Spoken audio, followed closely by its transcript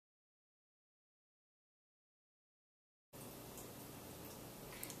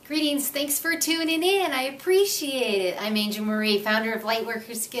Greetings, thanks for tuning in. I appreciate it. I'm Angel Marie, founder of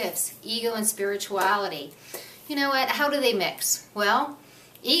Lightworkers Gifts, ego and spirituality. You know what? How do they mix? Well,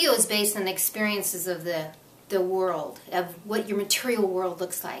 ego is based on the experiences of the world, of what your material world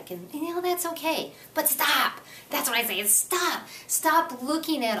looks like. And you know, that's okay. But stop. That's what I say, is stop. Stop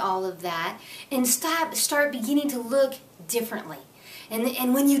looking at all of that and start beginning to look differently.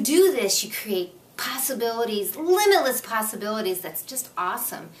 And when you do this, you create possibilities, limitless possibilities. That's just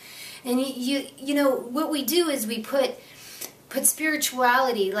awesome. And you know what we do is we put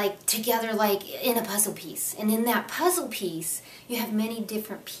spirituality together in a puzzle piece. And in that puzzle piece, you have many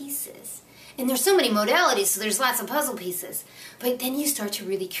different pieces. And there's so many modalities, so there's lots of puzzle pieces. But then you start to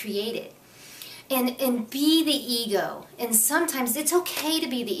really create it. And be the ego. And sometimes it's okay to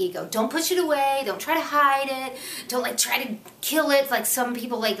be the ego. Don't push it away. Don't try to hide it. Don't try to kill it like some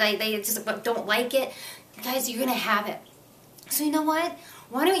people they just don't like it. Guys, you're gonna have it. So you know what?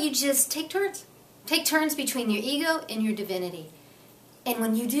 Why don't you just take turns? Take turns between your ego and your divinity. And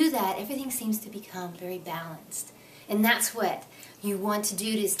when you do that, everything seems to become very balanced. And that's what you want to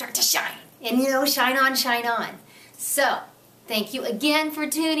do to start to shine. And you know, shine on, shine on. So thank you again for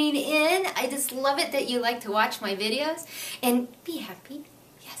tuning in. I just love it that you like to watch my videos. And be happy.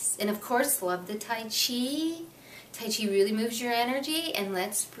 Yes. And of course, love the Tai Chi. Tai Chi really moves your energy. And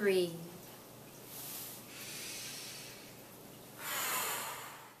let's breathe.